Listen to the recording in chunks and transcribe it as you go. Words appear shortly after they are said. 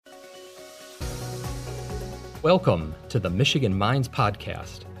Welcome to the Michigan Minds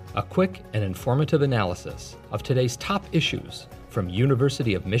Podcast, a quick and informative analysis of today's top issues from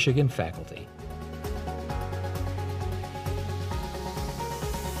University of Michigan faculty.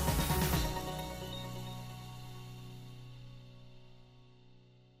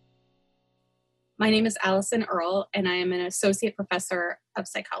 My name is Allison Earle, and I am an associate professor of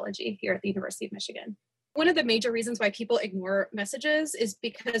psychology here at the University of Michigan. One of the major reasons why people ignore messages is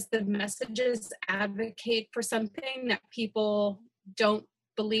because the messages advocate for something that people don't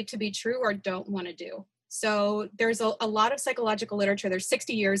believe to be true or don't want to do. So there's a lot of psychological literature. There's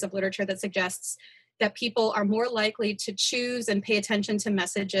 60 years of literature that suggests that people are more likely to choose and pay attention to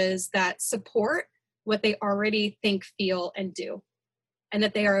messages that support what they already think, feel, and do. And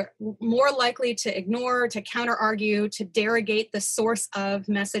that they are more likely to ignore, to counter-argue, to derogate the source of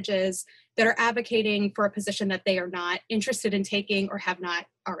messages that are advocating for a position that they are not interested in taking or have not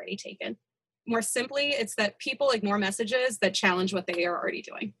already taken. More simply, it's that people ignore messages that challenge what they are already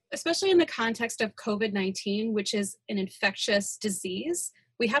doing. Especially in the context of COVID-19, which is an infectious disease,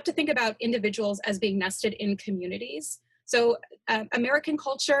 we have to think about individuals as being nested in communities. So American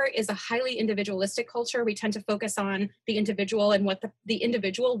culture is a highly individualistic culture. We tend to focus on the individual and what the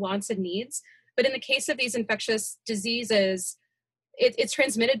individual wants and needs. But in the case of these infectious diseases, it's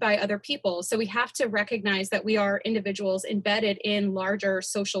transmitted by other people. So we have to recognize that we are individuals embedded in larger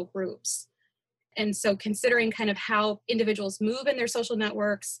social groups. And so considering kind of how individuals move in their social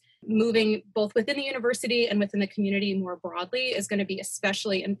networks, moving both within the university and within the community more broadly is going to be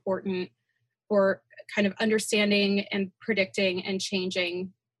especially important for kind of understanding and predicting and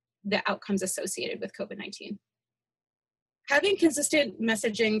changing the outcomes associated with COVID-19. Having consistent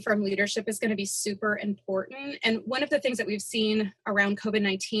messaging from leadership is going to be super important. And one of the things that we've seen around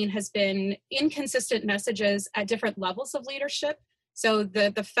COVID-19 has been inconsistent messages at different levels of leadership. So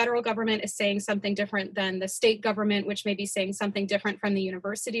the federal government is saying something different than the state government, which may be saying something different from the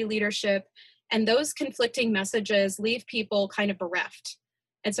university leadership. And those conflicting messages leave people kind of bereft.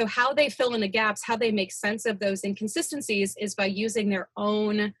 And so how they fill in the gaps, how they make sense of those inconsistencies is by using their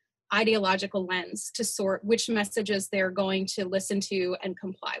own ideological lens to sort which messages they're going to listen to and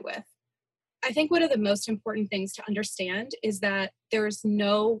comply with. I think one of the most important things to understand is that there's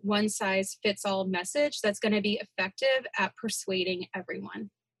no one-size-fits-all message that's going to be effective at persuading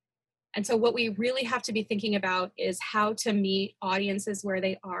everyone. And so what we really have to be thinking about is how to meet audiences where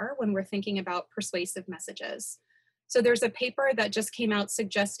they are when we're thinking about persuasive messages. So there's a paper that just came out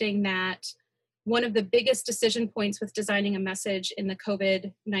suggesting that one of the biggest decision points with designing a message in the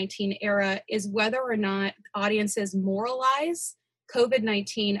COVID-19 era is whether or not audiences moralize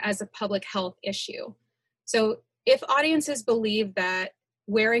COVID-19 as a public health issue. So if audiences believe that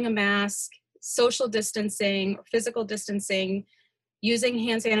wearing a mask, social distancing, or physical distancing, using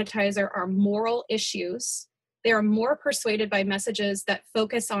hand sanitizer are moral issues, they are more persuaded by messages that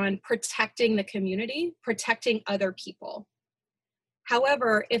focus on protecting the community, protecting other people.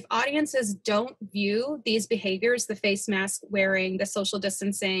 However, if audiences don't view these behaviors, the face mask wearing, the social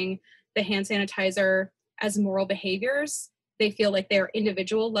distancing, the hand sanitizer, as moral behaviors, they feel like they're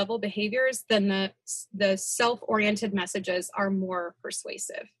individual level behaviors, then the self-oriented messages are more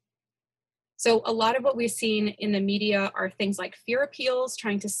persuasive. So a lot of what we've seen in the media are things like fear appeals,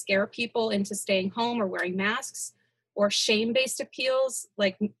 trying to scare people into staying home or wearing masks, or shame-based appeals,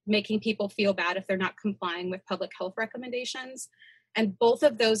 like making people feel bad if they're not complying with public health recommendations. And both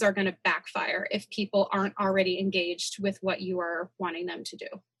of those are going to backfire if people aren't already engaged with what you are wanting them to do.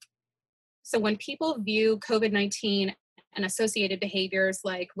 So when people view COVID-19 and associated behaviors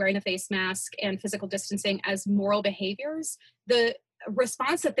like wearing a face mask and physical distancing as moral behaviors, the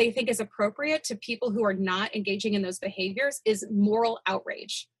response that they think is appropriate to people who are not engaging in those behaviors is moral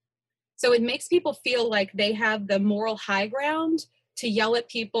outrage. So it makes people feel like they have the moral high ground to yell at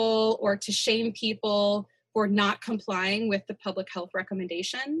people or to shame people for not complying with the public health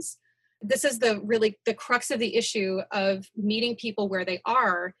recommendations. This is the crux of the issue of meeting people where they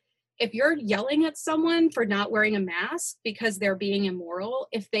are. If you're yelling at someone for not wearing a mask because they're being immoral,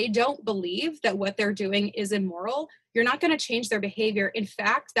 if they don't believe that what they're doing is immoral, you're not going to change their behavior. In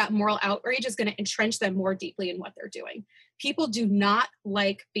fact, that moral outrage is going to entrench them more deeply in what they're doing. People do not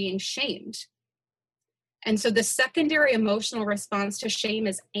like being shamed. And so the secondary emotional response to shame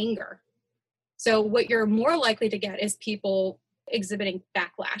is anger. So what you're more likely to get is people exhibiting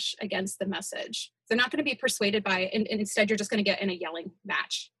backlash against the message. They're not going to be persuaded by it, and instead you're just going to get in a yelling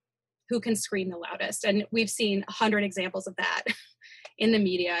match. Who can scream the loudest? And we've seen 100 examples of that in the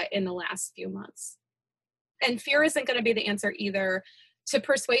media in the last few months. And fear isn't going to be the answer either. To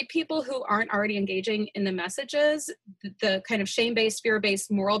persuade people who aren't already engaging in the messages, the kind of shame-based,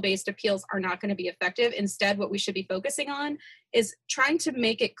 fear-based, moral-based appeals are not going to be effective. Instead, what we should be focusing on is trying to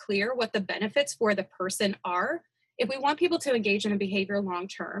make it clear what the benefits for the person are. If we want people to engage in a behavior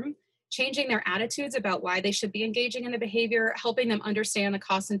long-term, changing their attitudes about why they should be engaging in the behavior, helping them understand the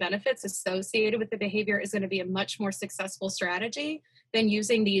costs and benefits associated with the behavior is going to be a much more successful strategy than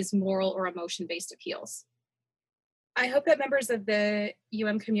using these moral or emotion-based appeals. I hope that members of the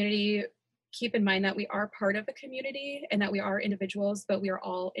community keep in mind that we are part of the community and that we are individuals, but we are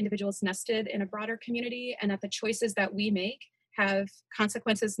all individuals nested in a broader community, and that the choices that we make have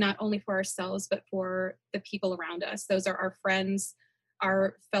consequences not only for ourselves, but for the people around us. Those are our friends,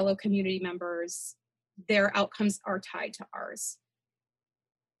 our fellow community members. Their outcomes are tied to ours.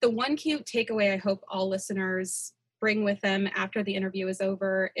 The one key takeaway I hope all listeners bring with them after the interview is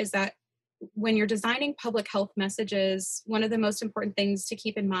over is that when you're designing public health messages, one of the most important things to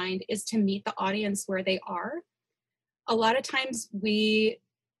keep in mind is to meet the audience where they are. A lot of times we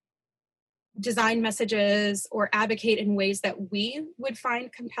design messages or advocate in ways that we would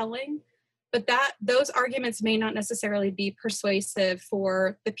find compelling, but those arguments may not necessarily be persuasive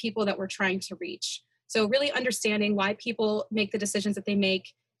for the people that we're trying to reach. So really understanding why people make the decisions that they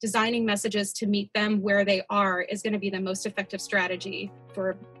make, designing messages to meet them where they are is going to be the most effective strategy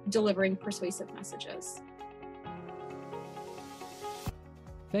for delivering persuasive messages.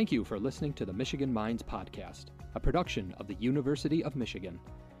 Thank you for listening to the Michigan Minds Podcast, a production of the University of Michigan.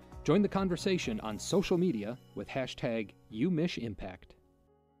 Join the conversation on social media with #UMichImpact.